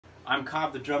I'm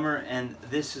Cobb the Drummer, and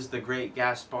this is the Great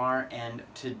Gaspar, and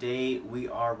today we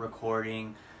are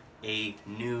recording a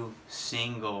new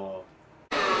single.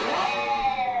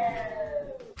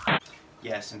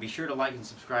 Yes, and be sure to like and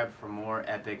subscribe for more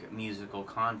epic musical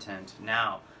content.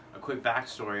 Now, a quick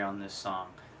backstory on this song.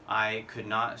 I could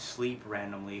not sleep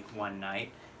randomly one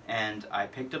night, and I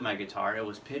picked up my guitar. It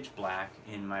was pitch black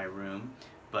in my room,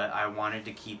 but I wanted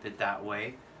to keep it that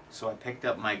way. So I picked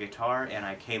up my guitar and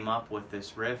I came up with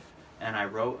this riff and I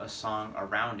wrote a song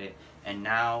around it, and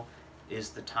now is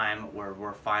the time where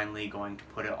we're finally going to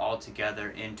put it all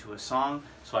together into a song.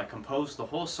 So I composed the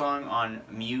whole song on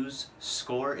Muse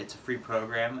Score. It's a free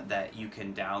program that you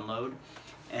can download,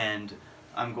 and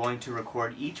I'm going to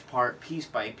record each part piece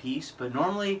by piece, but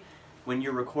normally when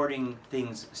you're recording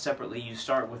things separately you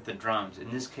start with the drums. In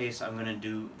this case I'm going to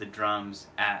do the drums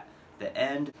at the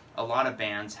end. A lot of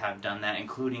bands have done that,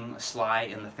 including Sly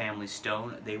and the Family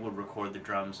Stone. They would record the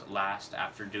drums last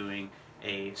after doing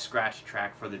a scratch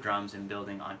track for the drums and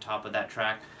building on top of that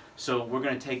track. So we're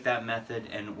going to take that method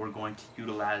and we're going to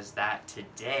utilize that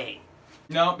today.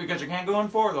 No, because you can't go in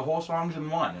four. The whole song's in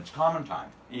one. It's common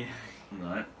time. Yeah.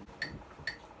 Right.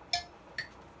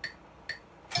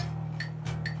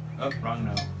 Oh, wrong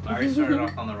note. I already started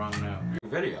off on the wrong note.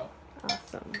 Video.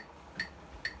 Awesome.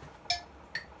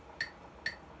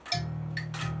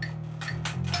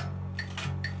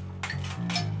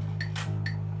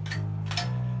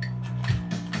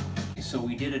 So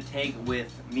we did a take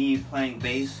with me playing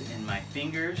bass in my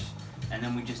fingers, and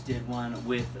then we just did one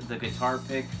with the guitar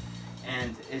pick,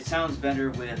 and it sounds better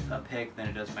with a pick than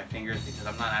it does my fingers because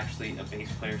I'm not actually a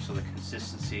bass player, so the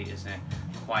consistency isn't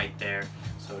quite there.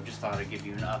 So just thought I'd give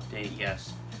you an update.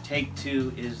 Yes, take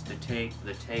two is the take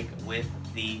with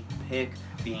the pick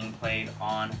being played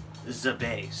on the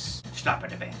bass. Stop at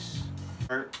the bass.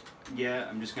 Yeah,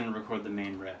 I'm just gonna record the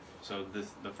main riff. So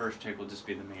the first take will just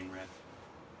be the main riff.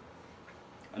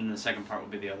 And then the second part will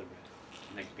be the other riff.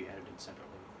 And they can be edited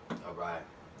separately. Alright.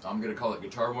 I'm going to call it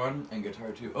Guitar 1 and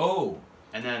Guitar 2. Oh!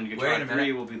 And then Guitar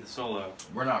 3 will be the solo.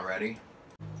 We're not ready.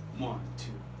 1,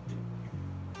 2, 3.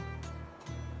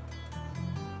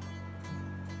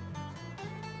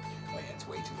 Oh yeah, it's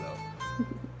way too low.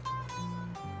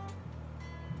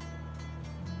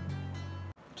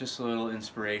 Just a little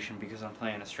inspiration because I'm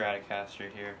playing a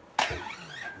Stratocaster here.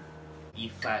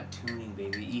 E-flat tuning,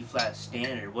 baby. E-flat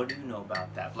standard. What do you know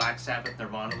about that? Black Sabbath,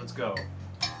 Nirvana, let's go.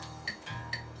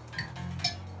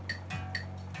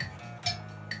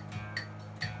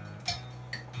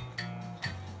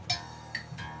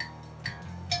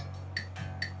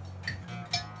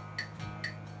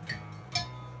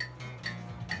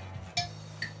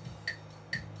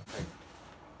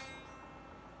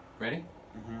 Ready?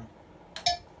 Mm-hmm.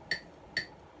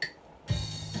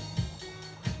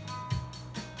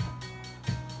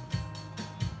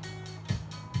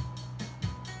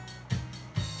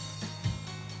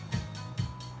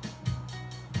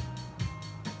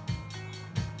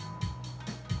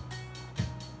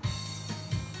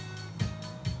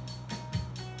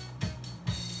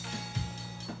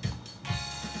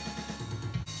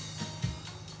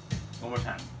 One more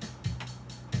time.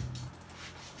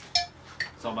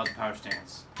 It's all about the power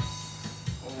stance.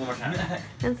 One more time.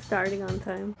 And starting on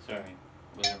time. Sorry,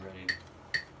 wasn't ready.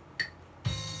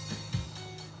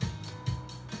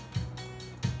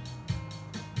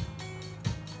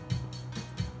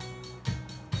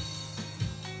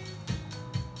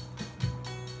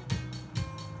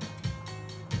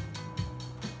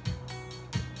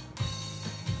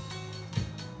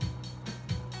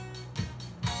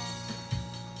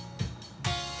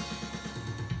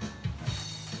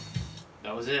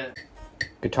 That was it.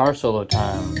 Guitar solo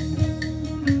time.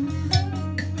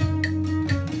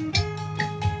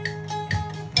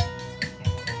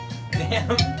 Damn.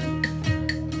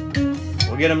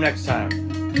 We'll get him next time.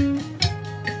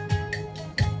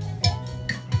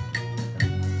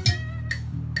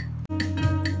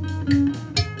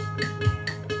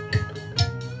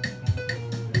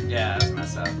 Yeah, that's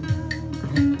messed up.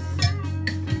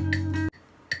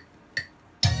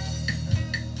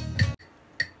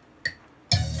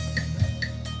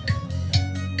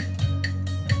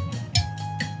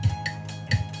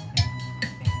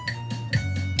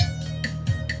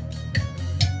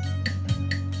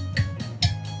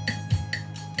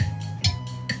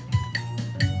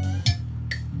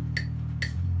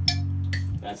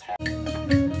 That's half. There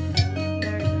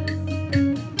it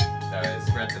is. That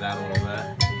spreads it out a little bit.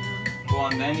 Well,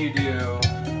 and then you do.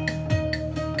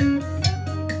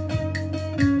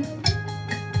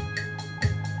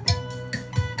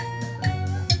 Nice.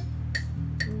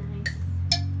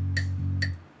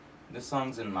 This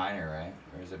song's in minor, right?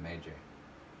 Or is it major?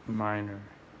 minor,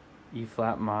 E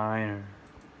flat minor.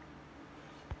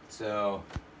 So,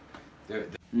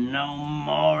 No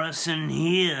Morrison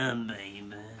here,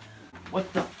 baby.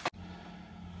 What the?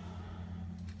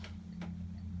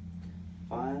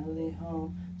 Finally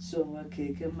home, so I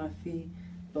kick at my feet,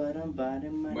 but I'm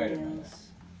biting my Wait a minute. nails.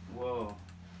 Whoa.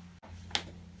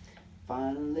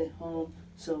 Finally home,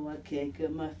 so I kick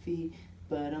at my feet,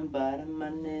 but I'm biting my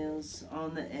nails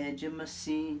on the edge of my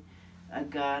seat. I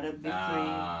gotta be free.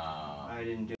 I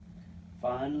didn't do.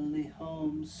 Finally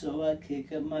home, so I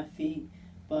kick up my feet,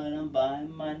 but I'm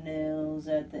biting my nails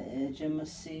at the edge of my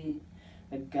seat.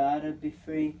 I gotta be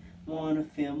free, wanna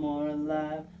feel more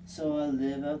alive, so I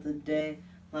live out the day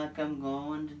like I'm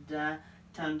going to die.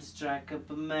 Time to strike up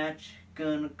a match,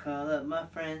 gonna call up my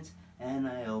friends, and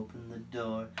I open the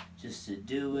door just to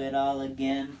do it all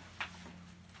again.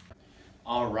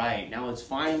 Alright, now it's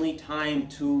finally time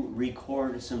to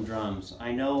record some drums.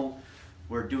 I know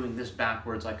we're doing this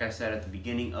backwards, like I said at the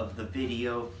beginning of the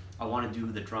video. I want to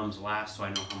do the drums last so I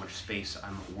know how much space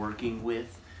I'm working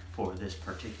with for this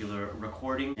particular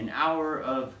recording. An hour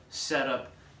of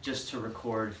setup just to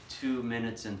record 2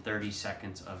 minutes and 30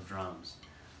 seconds of drums.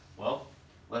 Well,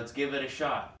 let's give it a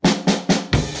shot.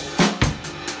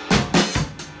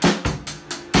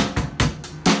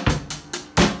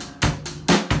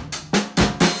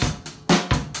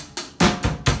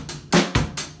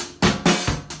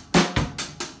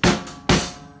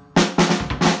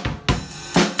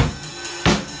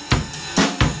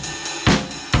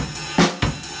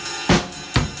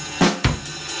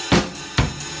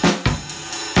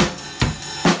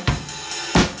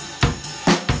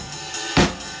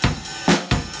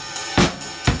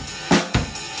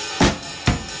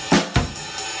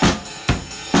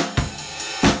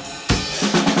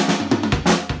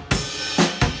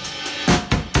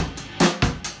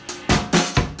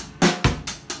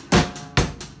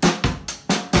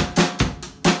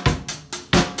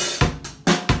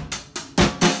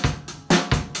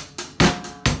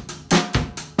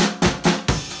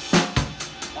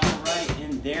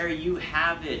 There you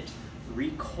have it,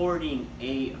 recording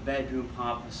a bedroom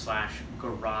pop /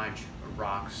 garage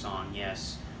rock song.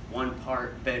 Yes, one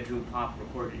part bedroom pop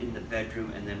recorded in the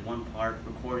bedroom and then one part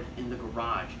recorded in the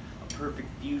garage. A perfect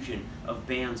fusion of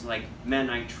bands like Men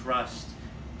I Trust,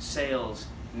 Sales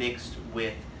mixed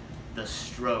with the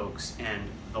Strokes and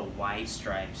the White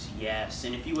Stripes. Yes,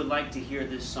 and if you would like to hear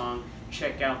this song,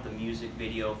 check out the music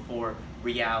video for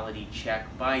Reality Check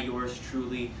by yours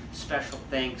truly. Special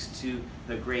thanks to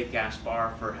the great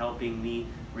Gaspar for helping me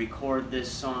record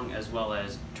this song, as well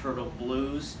as Turtle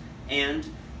Blues and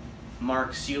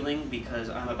Mark Sealing, because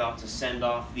I'm about to send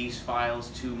off these files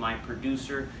to my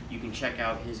producer. You can check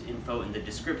out his info in the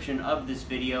description of this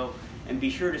video, and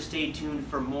be sure to stay tuned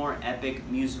for more epic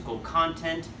musical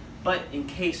content. But in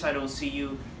case I don't see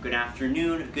you, good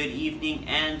afternoon, good evening,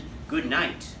 and good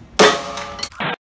night.